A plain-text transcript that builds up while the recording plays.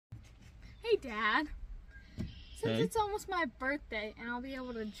Hey, Dad. Since Hey. it's almost my birthday and I'll be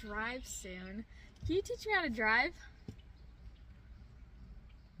able to drive soon, can you teach me how to drive?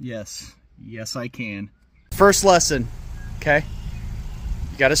 Yes. Yes, I can. First lesson, okay?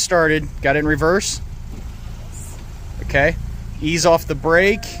 You got it started. Got it in reverse? Okay. Ease off the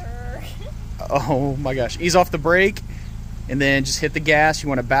brake. Oh my gosh. Ease off the brake and then just hit the gas. You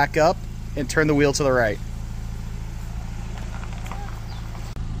want to back up and turn the wheel to the right.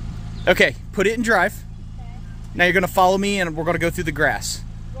 Okay, put it in drive. Okay. Now you're going to follow me and we're going to go through the grass.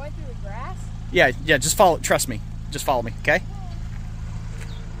 Going through the grass? Yeah, just follow. Trust me. Just follow me, okay?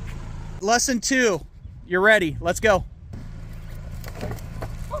 Lesson 2. You're ready. Let's go.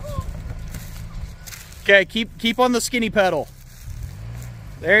 Okay, keep on the skinny pedal.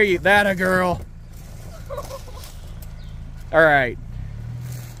 There you, that a girl. All right.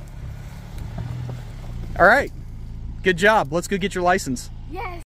 All right. Good job. Let's go get your license. Yes.